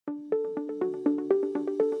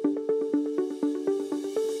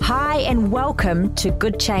Hi and welcome to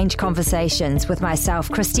Good Change Conversations with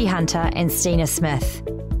myself, Christy Hunter and Stina Smith.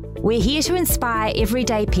 We're here to inspire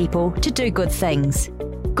everyday people to do good things.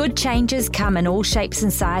 Good changes come in all shapes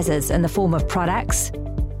and sizes in the form of products,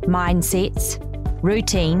 mindsets,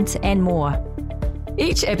 routines and more.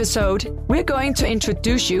 Each episode, we're going to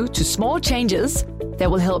introduce you to small changes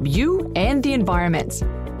that will help you and the environment.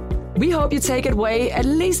 We hope you take away at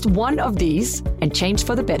least one of these and change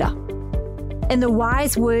for the better. In the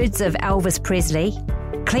wise words of Elvis Presley,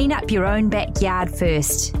 clean up your own backyard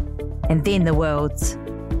first, and then the world's.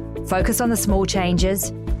 Focus on the small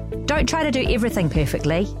changes. Don't try to do everything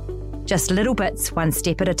perfectly. Just little bits, one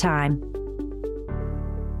step at a time.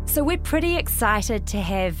 So we're pretty excited to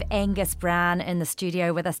have Angus Brown in the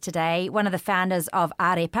studio with us today, one of the founders of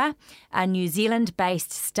Arepa, a New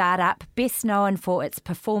Zealand-based startup best known for its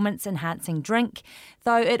performance-enhancing drink,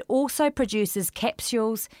 though it also produces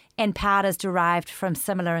capsules and powders derived from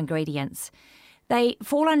similar ingredients. They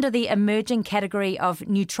fall under the emerging category of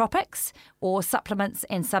nootropics, or supplements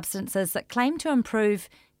and substances that claim to improve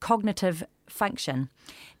cognitive function.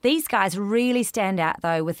 These guys really stand out,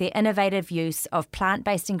 though, with their innovative use of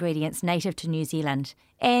plant-based ingredients native to New Zealand.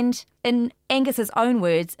 And in Angus's own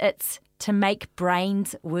words, it's to make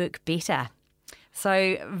brains work better.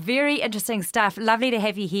 So very interesting stuff. Lovely to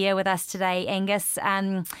have you here with us today, Angus.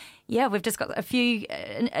 We've just got a few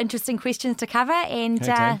interesting questions to cover, and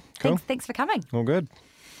cool. thanks for coming. All good.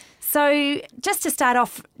 So just to start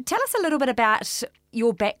off, tell us a little bit about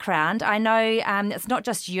your background. I know it's not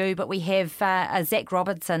just you, but we have Zach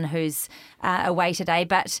Robinson who's away today.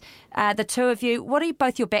 But the two of you, what are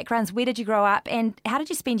both your backgrounds? Where did you grow up and how did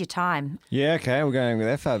you spend your time? Yeah, okay, we're going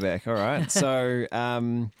that far back. All right. So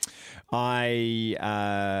I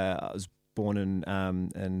was born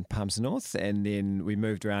in Palmerston North, and then we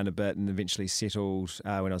moved around a bit and eventually settled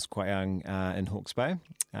when I was quite young in Hawke's Bay.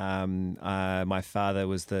 My father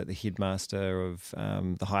was the headmaster of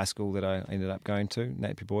the high school that I ended up going to,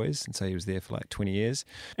 Napier Boys, and so he was there for like 20 years.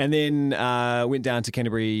 And then went down to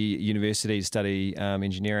Canterbury University to study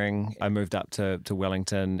engineering. I moved up to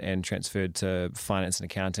Wellington and transferred to finance and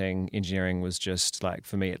accounting. Engineering was just like,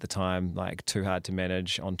 for me at the time, like too hard to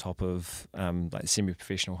manage on top of like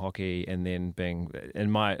semi-professional hockey, and then being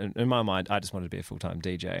in my mind, I just wanted to be a full-time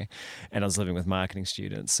DJ, and I was living with marketing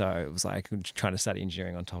students, so it was like trying to study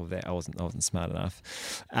engineering on top of that. I wasn't smart enough,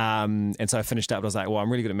 and so I finished up. I was like, well,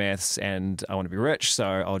 I'm really good at maths, and I want to be rich, so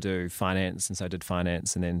I'll do finance. And so I did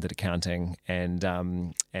finance, and then did accounting, and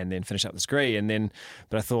then finished up this degree.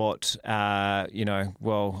 But I thought, I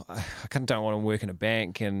kind of don't want to work in a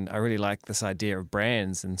bank, and I really like this idea of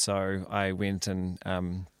brands, and so I went and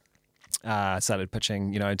started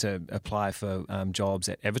pitching, to apply for jobs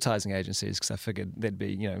at advertising agencies, because I figured that'd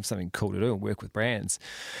be, something cool to do and work with brands.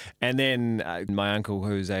 And then my uncle,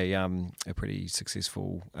 who's a pretty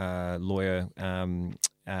successful lawyer,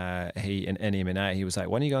 he in M&A, he was like,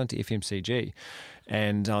 "Why don't you go into FMCG?"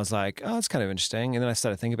 And I was like, "Oh, it's kind of interesting." And then I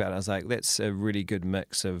started thinking about it. I was like, "That's a really good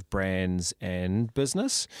mix of brands and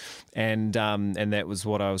business," and that was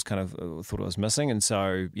what I was kind of thought I was missing. And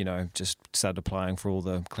so, just started applying for all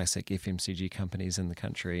the classic FMCG companies in the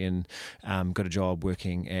country, and got a job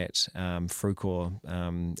working at Frucor.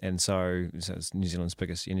 And so it's New Zealand's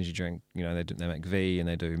biggest energy drink. They make V, and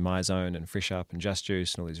they do MyZone and Fresh Up and Just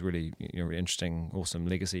Juice and all these really really interesting, awesome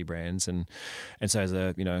legacy brands. And so as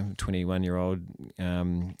a 21-year-old.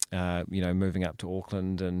 Moving up to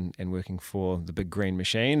Auckland and working for the big green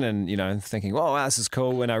machine, and thinking, "Oh, wow, this is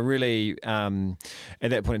cool." And I really, at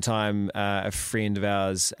that point in time, a friend of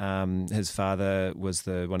ours, his father was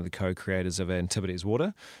one of the co-creators of Antipodes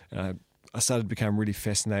Water. I started to become really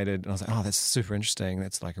fascinated, and I was like, "Oh, that's super interesting.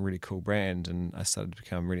 That's like a really cool brand." And I started to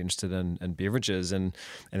become really interested in beverages, and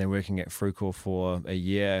then working at Frucor for a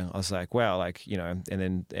year, I was like, wow, and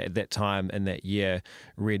then at that time in that year,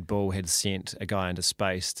 Red Bull had sent a guy into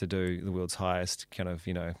space to do the world's highest kind of,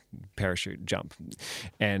 parachute jump.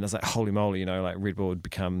 And I was like, holy moly, Red Bull had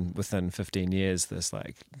become within 15 years this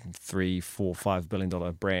like $3, $4, $5 billion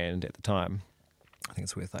brand at the time. I think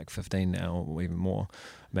it's worth like 15 now, or even more,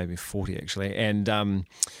 maybe 40 actually. And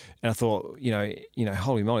I thought,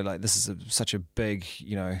 holy moly, like this is such a big,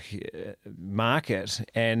 market.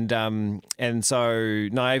 And so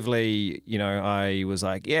naively, I was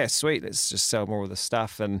like, yeah, sweet, let's just sell more of this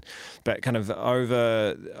stuff. But kind of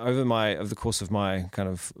over the course of my kind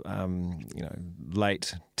of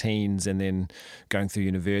late teens, and then going through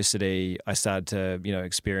university, I started to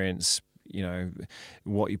experience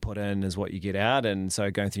what you put in is what you get out. And so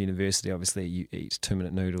going through university, obviously you eat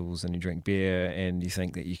 2-minute noodles and you drink beer and you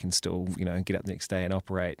think that you can still, get up the next day and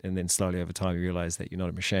operate. And then slowly over time you realise that you're not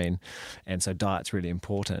a machine. And so diet's really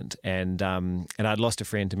important. And I'd lost a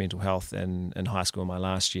friend to mental health in high school in my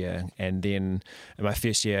last year. And then in my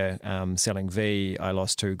first year selling V, I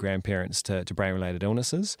lost 2 grandparents to brain-related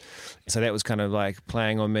illnesses. So that was kind of like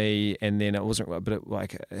playing on me. And then it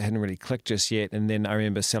hadn't really clicked just yet. And then I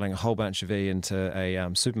remember selling a whole bunch of V into a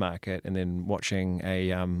supermarket and then watching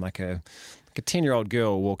a 10-year-old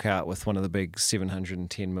girl walk out with one of the big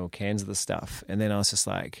 710ml cans of the stuff. And then I was just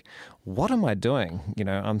like, what am I doing?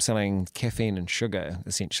 I'm selling caffeine and sugar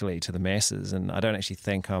essentially to the masses, and I don't actually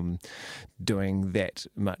think I'm doing that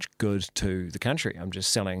much good to the country. I'm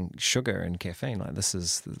just selling sugar and caffeine.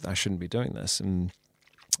 I shouldn't be doing this. And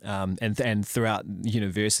throughout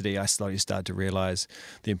university, I slowly started to realise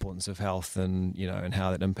the importance of health and how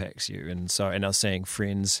that impacts you. And I was seeing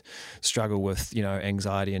friends struggle with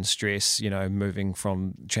anxiety and stress,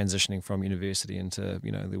 transitioning from university into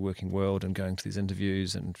the working world and going to these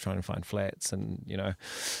interviews and trying to find flats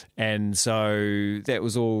and so that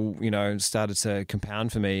was all started to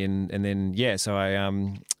compound for me. And then so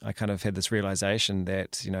I kind of had this realisation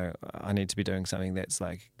that I need to be doing something that's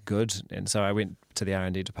like good. And so I went to the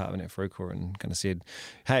R&D department at Frucor and kind of said,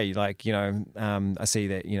 hey, I see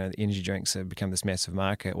that the energy drinks have become this massive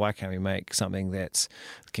market. Why can't we make something that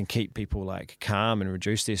can keep people calm and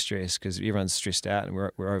reduce their stress, because everyone's stressed out and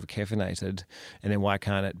we're over caffeinated? And then why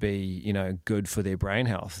can't it be good for their brain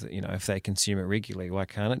health? If they consume it regularly, why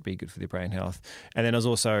can't it be good for their brain health? And then I was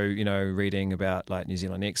also reading about New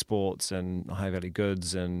Zealand exports and high value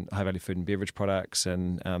goods and high value food and beverage products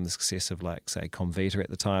and the success of say Comvita at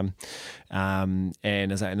the time.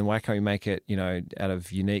 And I was like, and then why can't we make it, out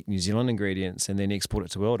of unique New Zealand ingredients and then export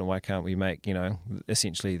it to the world? And why can't we make,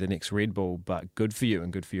 essentially the next Red Bull, but good for you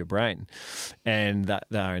and good for your brain? And the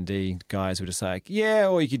R&D guys were just like, yeah,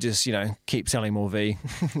 or you could just, keep selling more V,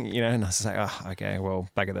 And I was like, oh, okay, well,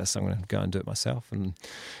 bugger this. I'm going to go and do it myself. And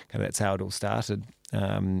that's how it all started.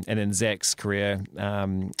 And then Zach's career,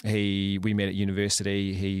 we met at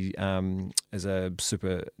university. He is a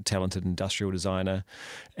super talented industrial designer,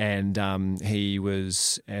 and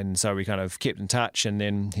so we kind of kept in touch. And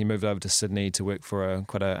then he moved over to Sydney to work for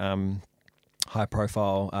quite a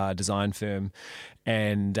high-profile design firm.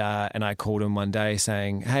 And I called him one day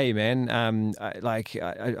saying, hey, man,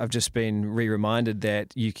 I've just been reminded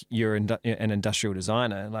that you're an industrial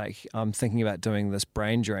designer. I'm thinking about doing this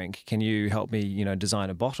brain drink. Can you help me,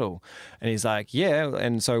 design a bottle? And he's like, yeah.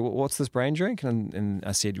 And so what's this brain drink? And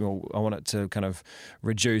I said, well, I want it to kind of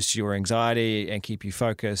reduce your anxiety and keep you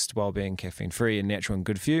focused while being caffeine-free and natural and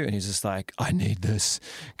good for you. And he's just like, I need this,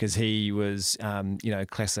 because he was,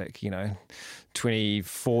 classic,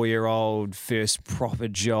 24-year-old first proper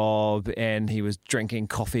job, and he was drinking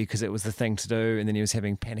coffee because it was the thing to do, and then he was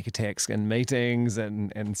having panic attacks in meetings,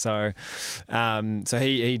 and so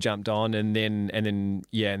he jumped on, and then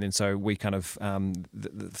so we kind of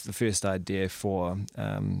the first idea for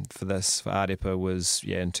Arepa was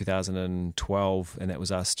in 2012, and that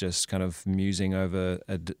was us just kind of musing over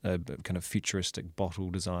a kind of futuristic bottle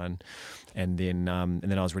design, and then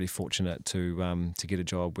I was really fortunate to get a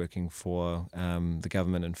job working for the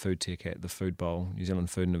government and food tech at the Food Bowl, New Zealand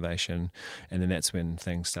Food Innovation, and then that's when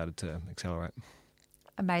things started to accelerate.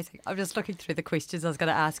 Amazing. I'm just looking through the questions I was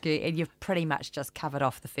going to ask you, and you've pretty much just covered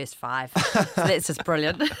off the first 5. So that's just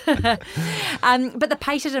brilliant. But the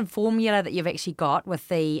patented formula that you've actually got with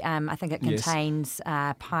the, I think it contains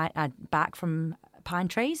bark from pine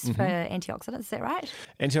trees for antioxidants, is that right?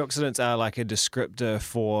 Antioxidants are like a descriptor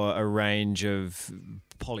for a range of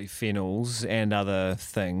polyphenols and other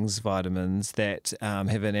things, vitamins, that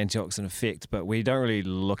have an antioxidant effect, but we don't really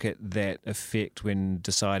look at that effect when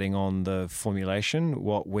deciding on the formulation.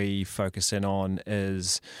 What we focus in on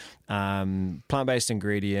is plant-based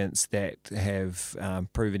ingredients that have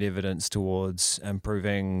proven evidence towards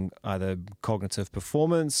improving either cognitive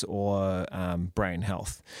performance or brain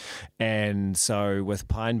health. And so with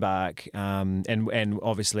pine bark, and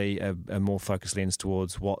obviously a more focused lens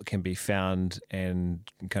towards what can be found and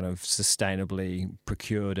kind of sustainably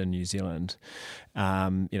procured in New Zealand,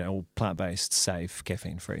 all plant-based, safe,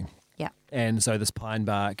 caffeine-free. Yeah. And so this pine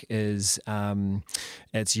bark is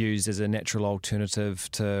it's used as a natural alternative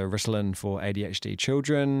to Ritalin for ADHD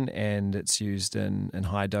children, and it's used in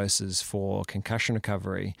high doses for concussion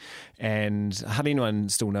recovery. And hardly anyone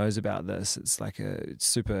still knows about this. It's like a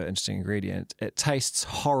super interesting ingredient. It tastes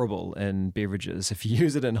horrible in beverages if you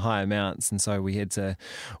use it in high amounts, and so we had to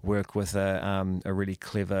work with a really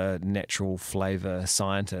clever natural flavour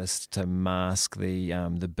scientist to mask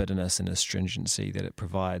the bitterness and astringency that it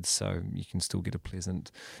provides, so you can still get a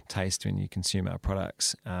pleasant taste when you consume our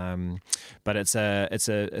products. But it's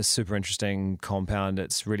a super interesting compound.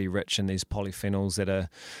 It's really rich in these polyphenols that are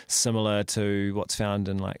similar to what's found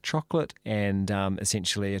in like chocolate, and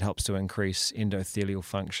essentially it helps to increase endothelial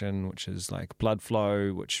function, which is like blood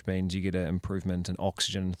flow, which means you get an improvement in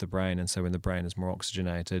oxygen into the brain. And so when the brain is more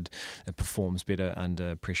oxygenated, it performs better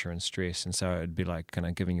under pressure and stress. And so it'd be like kind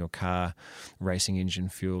of giving your car racing engine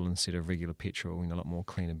fuel instead of regular petrol, a lot more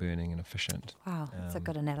cleaner burning and efficient. Wow, that's a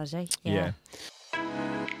good analogy. Yeah.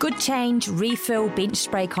 Good Change Refill Bench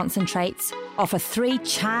Spray Concentrates offer 3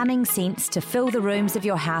 charming scents to fill the rooms of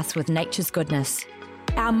your house with nature's goodness.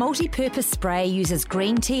 Our multi-purpose spray uses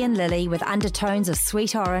green tea and lily with undertones of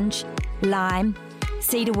sweet orange, lime,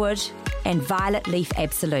 cedarwood and violet leaf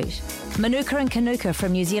absolute. Manuka and Kanuka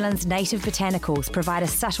from New Zealand's native botanicals provide a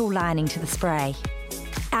subtle lining to the spray.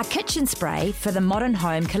 Our kitchen spray for the modern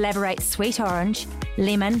home collaborates sweet orange,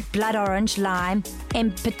 lemon, blood orange, lime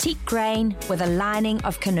and petite grain with a lining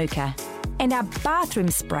of Kanuka. And our bathroom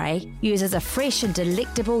spray uses a fresh and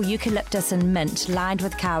delectable eucalyptus and mint lined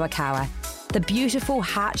with kawa kawa, the beautiful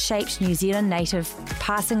heart-shaped New Zealand native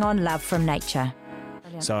passing on love from nature.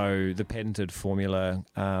 So the patented formula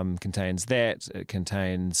contains that. It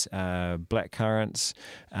contains black currants,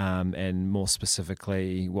 and more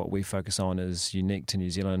specifically, what we focus on is unique to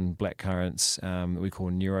New Zealand black currants we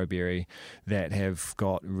call neuroberry, that have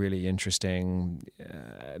got really interesting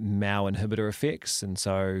MAO inhibitor effects. And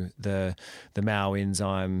so the MAO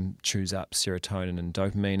enzyme chews up serotonin and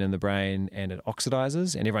dopamine in the brain, and it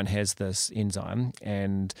oxidizes. And everyone has this enzyme,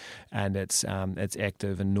 and it's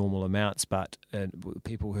active in normal amounts, but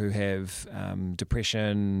people who have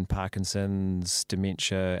depression, Parkinson's,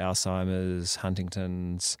 dementia, Alzheimer's,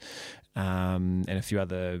 Huntington's, and a few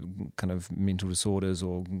other kind of mental disorders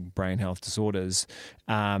or brain health disorders,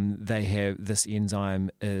 they have this enzyme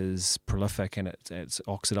is prolific, and it's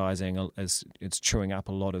oxidizing, it's chewing up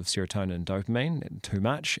a lot of serotonin and dopamine too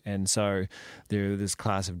much. And so there's this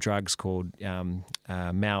class of drugs called MAO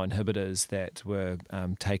inhibitors that were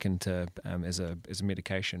taken to as a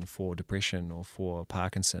medication for depression or for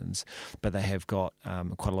Parkinson's, but they have got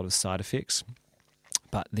quite a lot of side effects.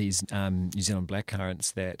 But these New Zealand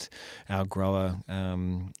blackcurrants that our grower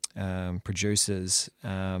produces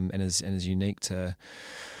and is unique to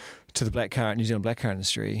the New Zealand blackcurrant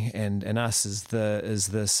industry and us is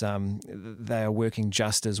this they are working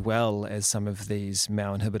just as well as some of these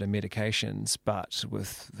MAO inhibitor medications, but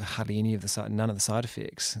with hardly none of the side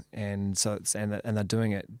effects, and so they're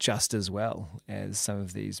doing it just as well as some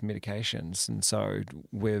of these medications. And so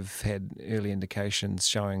we've had early indications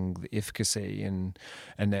showing the efficacy, and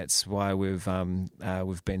that's why we've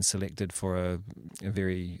been selected for a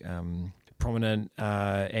very prominent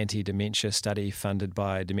anti-dementia study funded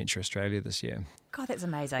by Dementia Australia this year. God, that's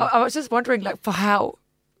amazing. I was just wondering, like, for how,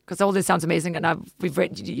 because all this sounds amazing, and we've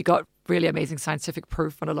read, you got really amazing scientific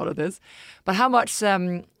proof on a lot of this, but how much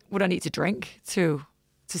would I need to drink to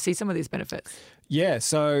see some of these benefits? Yeah,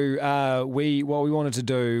 so what we wanted to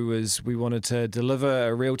do was we wanted to deliver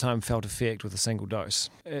a real-time felt effect with a single dose.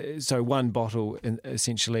 So one bottle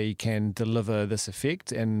essentially can deliver this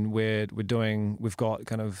effect, and we've got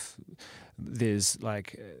kind of there's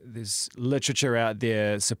literature out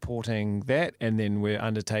there supporting that, and then we're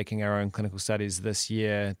undertaking our own clinical studies this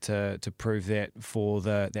year to prove that for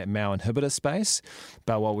that MAO inhibitor space.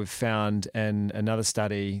 But what we've found in another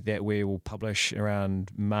study that we will publish around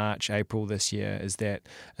March, April this year is that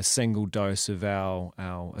a single dose of a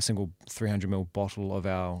single 300ml bottle of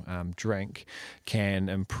our drink can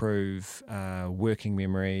improve working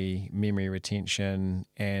memory retention,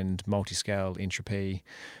 and multi-scale entropy,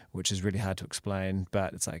 which is really hard to explain,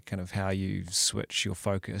 but it's like kind of how you switch your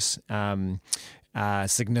focus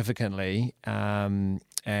significantly. And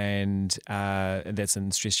that's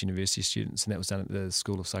in Stress University students, and that was done at the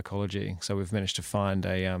School of Psychology. So we've managed to find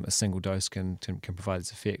a single dose can provide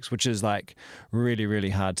its effects, which is like really, really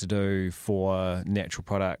hard to do for natural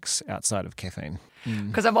products outside of caffeine.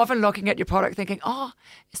 Because I'm often looking at your product thinking, oh,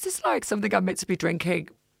 is this like something I'm meant to be drinking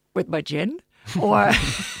with my gin? Or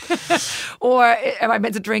am I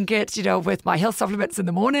meant to drink it, with my health supplements in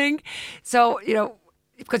the morning? So,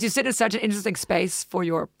 because you sit in such an interesting space for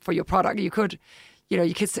your product, you could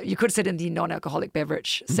sit in the non-alcoholic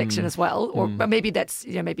beverage section as well, or but maybe that's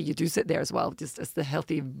maybe you do sit there as well, just as the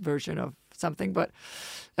healthy version of something. But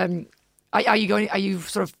are you going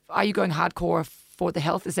hardcore for the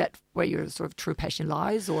health? Is that where your sort of true passion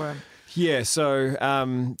lies, or? Yeah, so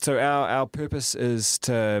our purpose is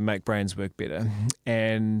to make brains work better,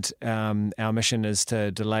 and our mission is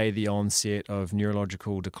to delay the onset of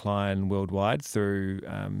neurological decline worldwide through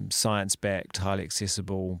science-backed, highly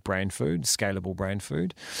accessible brain food, scalable brain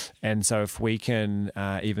food. And so if we can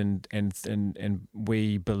and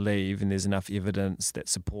we believe, and there's enough evidence that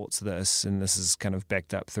supports this, and this is kind of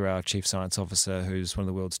backed up through our Chief Science Officer, who's one of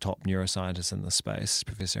the world's top neuroscientists in this space,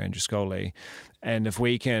 Professor Andrew Scoley. And if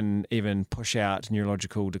we can even push out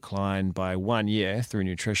neurological decline by 1 year through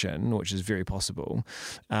nutrition, which is very possible,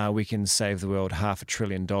 we can save the world $500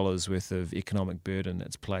 billion worth of economic burden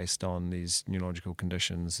that's placed on these neurological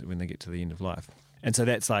conditions when they get to the end of life. And so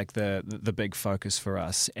that's like the big focus for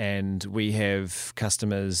us. And we have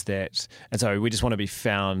customers and so we just want to be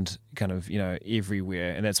found kind of,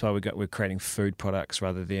 everywhere. And that's why we're creating food products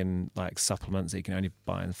rather than like supplements that you can only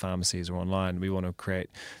buy in pharmacies or online. We want to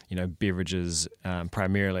create, beverages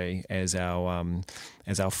primarily as our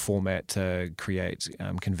format to create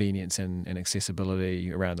convenience and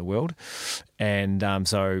accessibility around the world. And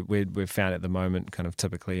so we've found at the moment kind of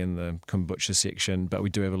typically in the kombucha section, but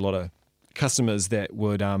we do have a lot of customers that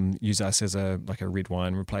would use us as a red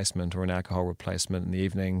wine replacement or an alcohol replacement in the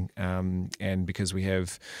evening, and because we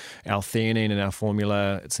have L-theanine in our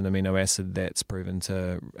formula, it's an amino acid that's proven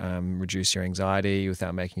to reduce your anxiety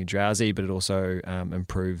without making you drowsy, but it also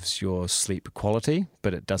improves your sleep quality,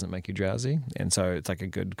 but it doesn't make you drowsy. And so it's like a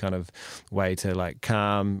good kind of way to like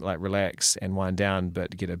calm, like relax and wind down,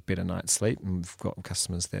 but get a better night's sleep. And we've got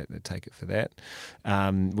customers that take it for that.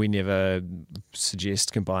 We never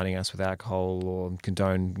suggest combining us with alcohol or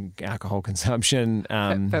condone alcohol consumption.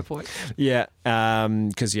 Fair point. Yeah,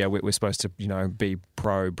 because we're supposed to be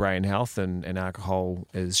pro brain health, and alcohol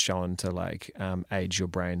is shown to like age your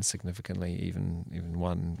brain significantly, even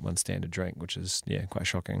one standard drink, which is quite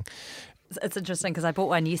shocking. It's interesting because I bought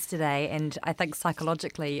one yesterday, and I think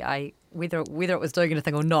psychologically, whether it was doing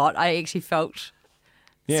anything or not, I actually felt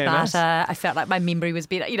smarter. Nice. I felt like my memory was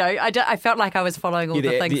better. I felt like I was following all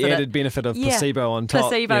the things. The added benefit of placebo on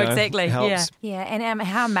top. Exactly. Helps. Yeah. And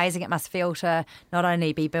how amazing it must feel to not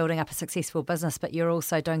only be building up a successful business, but you're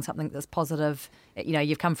also doing something that's positive.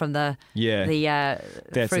 You've come from the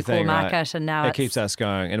fruit core market, right? And now it keeps us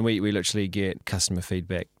going. And we literally get customer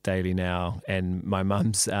feedback daily now. And my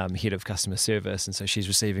mum's head of customer service, and so she's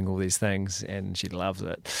receiving all these things, and she loves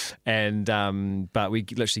it. And but we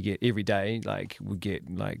literally get every day, like we get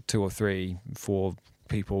like 2 or 3, 4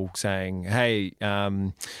 people saying, "Hey,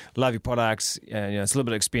 love your products. It's a little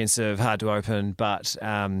bit expensive, hard to open, but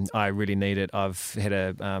I really need it. I had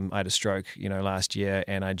a stroke, last year,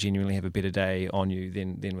 and I genuinely have a better day on you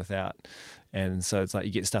than without." And so it's like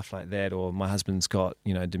you get stuff like that, or my husband's got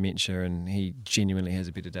dementia, and he genuinely has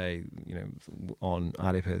a better day on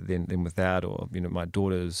Arepa than without, or my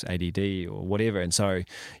daughter's ADD or whatever. And so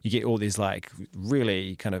you get all these like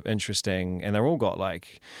really kind of interesting, and they're all got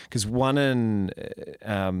like, because 1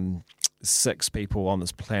 in 6 people on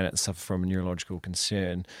this planet suffer from a neurological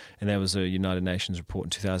concern, and that was a United Nations report in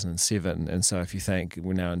 2007. And so if you think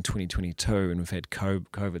we're now in 2022 and we've had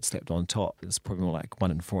COVID slapped on top, it's probably more like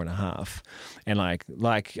 1 in 4.5. And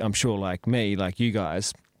like I'm sure like me, like you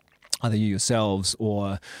guys, either you yourselves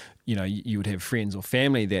or you would have friends or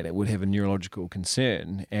family that would have a neurological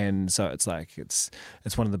concern. And so it's like it's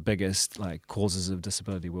one of the biggest like causes of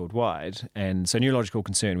disability worldwide. And so neurological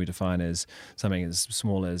concern we define as something as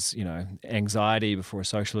small as anxiety before a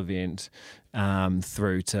social event,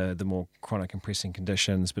 through to the more chronic and pressing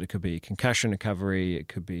conditions, but it could be concussion recovery, it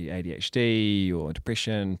could be ADHD or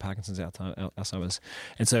depression, Parkinson's, Alzheimer's.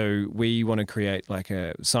 And so we want to create like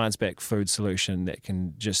a science-backed food solution that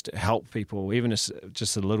can just help people, even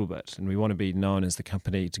just a little bit. And we want to be known as the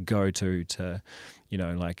company to go to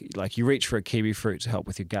like you reach for a kiwi fruit to help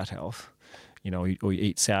with your gut health, or you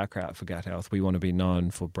eat sauerkraut for gut health. We want to be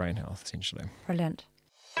known for brain health, essentially. Brilliant.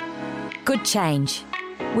 Good Change.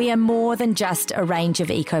 We are more than just a range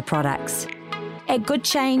of eco products. At Good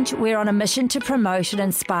Change, we're on a mission to promote and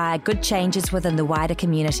inspire good changes within the wider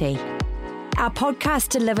community. Our podcast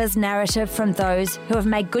delivers narrative from those who have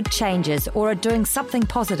made good changes or are doing something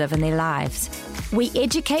positive in their lives. We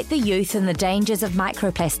educate the youth in the dangers of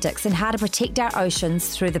microplastics and how to protect our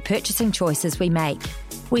oceans through the purchasing choices we make.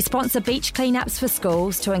 We sponsor beach cleanups for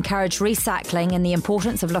schools to encourage recycling and the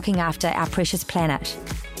importance of looking after our precious planet.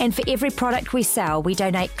 And for every product we sell, we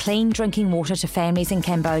donate clean drinking water to families in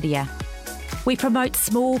Cambodia. We promote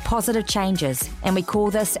small positive changes, and we call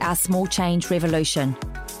this our Small Change Revolution.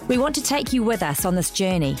 We want to take you with us on this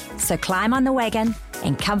journey, so climb on the wagon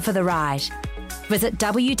and come for the ride. Visit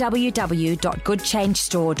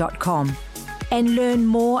www.goodchangestore.com and learn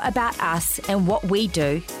more about us and what we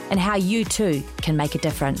do and how you too can make a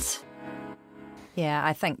difference. Yeah,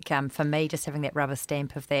 I think for me, just having that rubber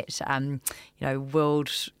stamp of that,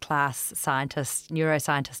 world-class scientist,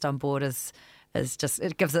 neuroscientist on board is just,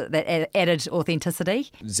 it gives it that added authenticity.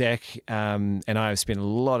 Zach and I have spent a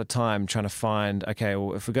lot of time trying to find, okay,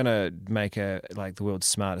 well, if we're going to make the world's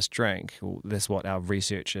smartest drink, well, that's what our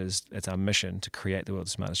research is. It's our mission to create the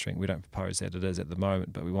world's smartest drink. We don't propose that it is at the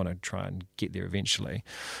moment, but we want to try and get there eventually.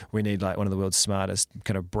 We need one of the world's smartest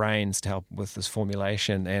kind of brains to help with this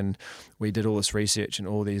formulation. And we did all this research, and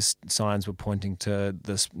all these signs were pointing to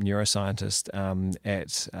this neuroscientist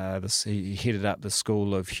he headed up the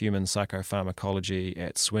School of Human Psychopharmacology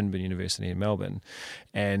at Swinburne University in Melbourne,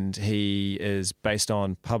 and he is, based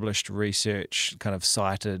on published research, kind of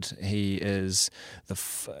cited. He's the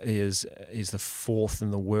fourth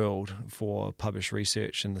in the world for published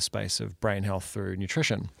research in the space of brain health through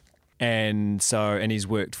nutrition, and he's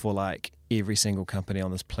worked for every single company on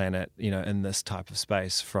this planet, in this type of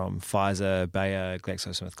space, from Pfizer, Bayer,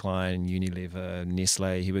 GlaxoSmithKline, Unilever,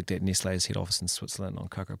 Nestle. He worked at Nestle's head office in Switzerland on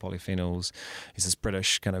cocoa polyphenols. He's this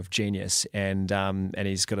British kind of genius, and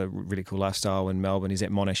he's got a really cool lifestyle in Melbourne. He's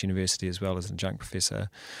at Monash University as well as an adjunct professor.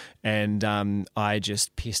 And I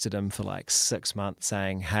just pestered him for 6 months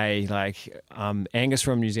saying, hey, Angus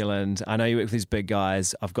from New Zealand, I know you work with these big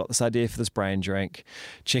guys. I've got this idea for this brain drink.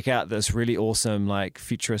 Check out this really awesome,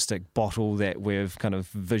 futuristic bottle that we've kind of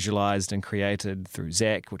visualized and created through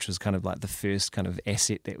Zach, which was kind of the first kind of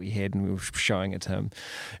asset that we had, and we were showing it to him.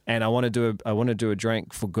 And I want to do a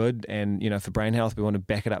drink for good, and for brain health, we want to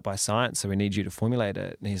back it up by science, so we need you to formulate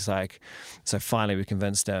it. And he's like, so finally we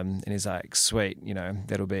convinced him, and he's like, sweet,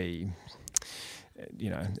 that'll be,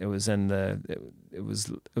 it was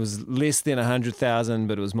it was less than 100,000,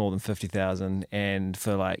 but it was more than 50,000. And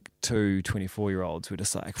for two 24-year-olds, we're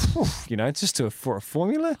just just for a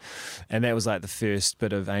formula. And that was the first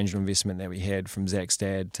bit of angel investment that we had from Zach's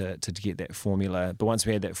dad to get that formula. But once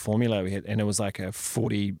we had that formula, and it was a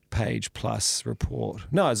 40-page plus report.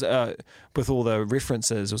 No, it was, with all the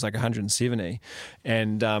references, it was 170.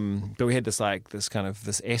 And but we had this this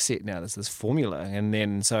asset now, this formula. And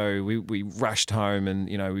then so we rushed home, and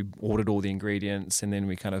we ordered all the ingredients, and then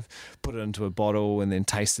we kind of put it into a bottle and then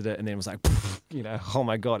tasted it, and then it was oh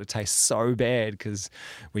my God, it tastes so bad because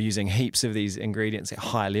we're using heaps of these ingredients at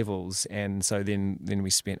high levels. And so then we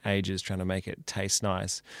spent ages trying to make it taste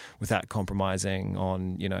nice without compromising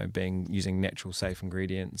on using natural safe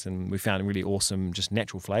ingredients, and we found really awesome just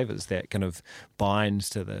natural flavors that kind of bind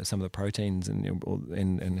to some of the proteins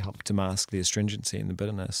and help to mask the astringency and the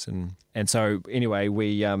bitterness. And so anyway,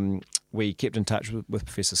 we kept in touch with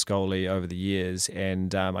Professor Scully over the years,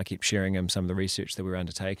 and I kept sharing him some of the research that we were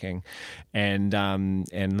undertaking, and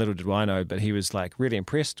little did I know, but he was really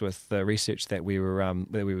impressed with the research that we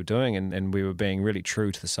were doing, and we were being really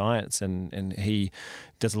true to the science, and he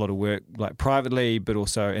does a lot of work privately, but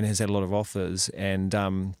also, and has had a lot of offers, and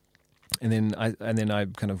then I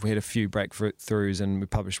we had a few breakthroughs, and we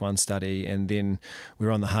published one study, and then we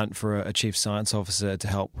were on the hunt for a chief science officer to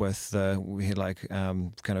help with we had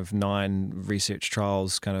 9 research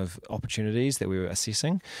trials kind of opportunities that we were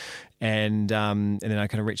assessing. And then I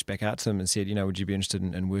kind of reached back out to him and said, would you be interested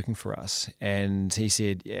in working for us? And he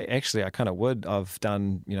said, yeah, actually, I kind of would. I've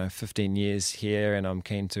done, 15 years here, and I'm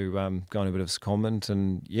keen to go on a bit of secondment,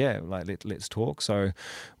 and let's talk. So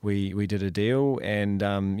we did a deal, and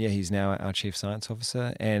he's now our chief science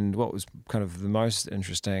officer. And what was kind of the most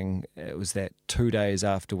interesting, it was that 2 days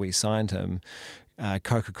after we signed him,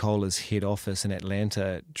 Coca-Cola's head office in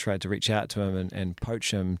Atlanta tried to reach out to him and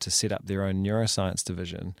poach him to set up their own neuroscience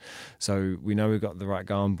division. So we know we've got the right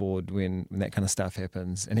guy on board when that kind of stuff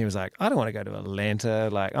happens. And he was like, I don't want to go to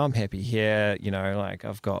Atlanta. I'm happy here.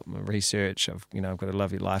 I've got my research. I've got a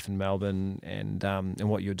lovely life in Melbourne. And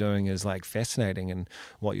what you're doing is fascinating. And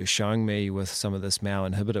what you're showing me with some of this MAO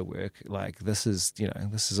inhibitor work, this is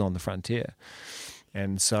on the frontier.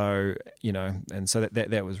 And so,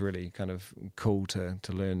 that was really kind of cool to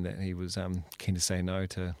learn that he was keen to say no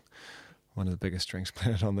to one of the biggest drinks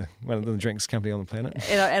one of the drinks company on the planet.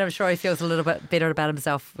 And I'm sure he feels a little bit better about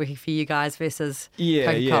himself working for you guys versus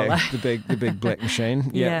Coca-Cola. Yeah, the big black machine.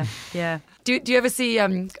 Yeah. Do you ever see?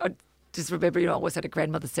 Just remember, always had a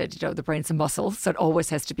grandmother said, the brain's a muscle, so it always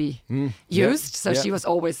has to be used. So she was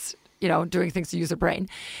always doing things to use the brain.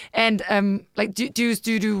 And do you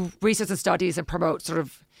do research and studies and promote sort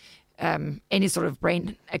of any sort of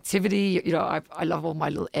brain activity? I love all my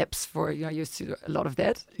little apps for, I used to do a lot of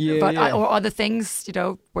that. Or other things,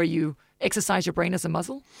 where you exercise your brain as a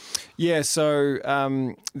muscle? Yeah, so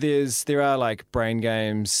there are like brain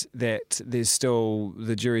games that there's still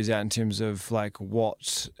the jury's out in terms of like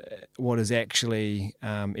what is actually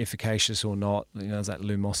efficacious or not. There's like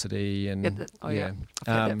Lumosity and I've had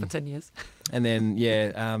that for 10 years. And then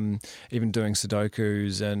even doing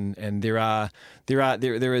Sudokus and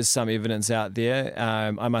there is some evidence out there.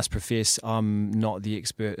 I must profess I'm not the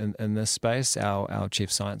expert in this space. Our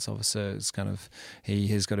chief science officer is he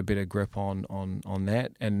has got a better grip on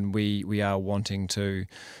that, and we are wanting to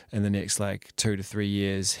in the next 2 to 3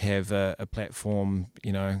 years have a platform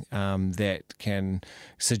that can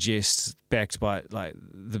suggest, backed by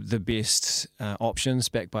the best options,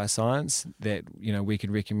 backed by science, that we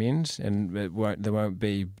could recommend, and they won't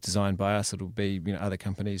be designed by us. It'll be other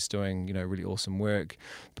companies doing really awesome work,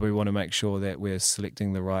 but we want to make sure that we're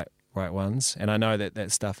selecting the right ones. And I know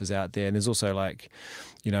that stuff is out there, and there's also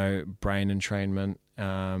brain entrainment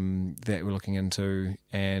that we're looking into,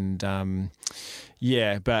 and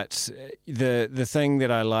but the thing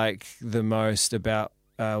that I like the most about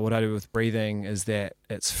what I do with breathing is that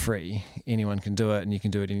it's free. Anyone can do it, and you can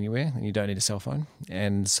do it anywhere, and you don't need a cell phone.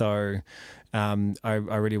 And so I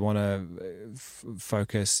really want to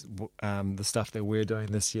focus the stuff that we're doing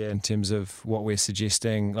this year in terms of what we're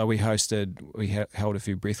suggesting. We held a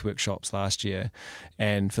few breath workshops last year,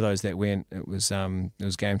 and for those that went, it was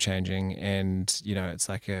game changing. And it's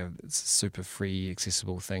a super free,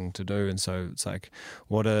 accessible thing to do. And so it's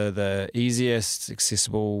what are the easiest,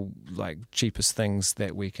 accessible, cheapest things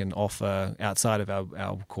that we can offer outside of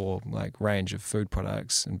our core range of food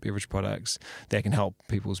products and beverage products that can help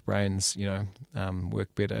people's brains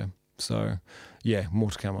work better. So more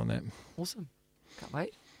to come on that. Awesome. Can't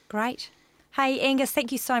wait. Great. Hey Angus,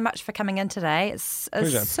 thank you so much for coming in today. It's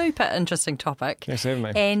a super interesting topic. Thanks for having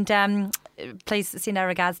me. And please send our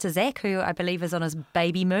regards to Zach, who I believe is on his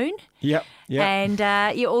baby moon. Yep. And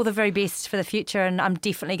all the very best for the future, and I'm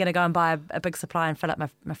definitely going to go and buy a big supply and fill up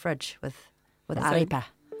my fridge with arepa.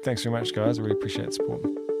 Thanks very much, guys. I really appreciate the support.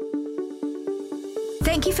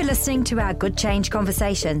 Thank you for listening to our Good Change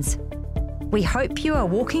Conversations. We hope you are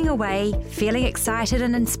walking away feeling excited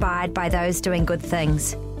and inspired by those doing good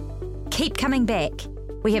things. Keep coming back.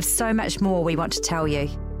 We have so much more we want to tell you.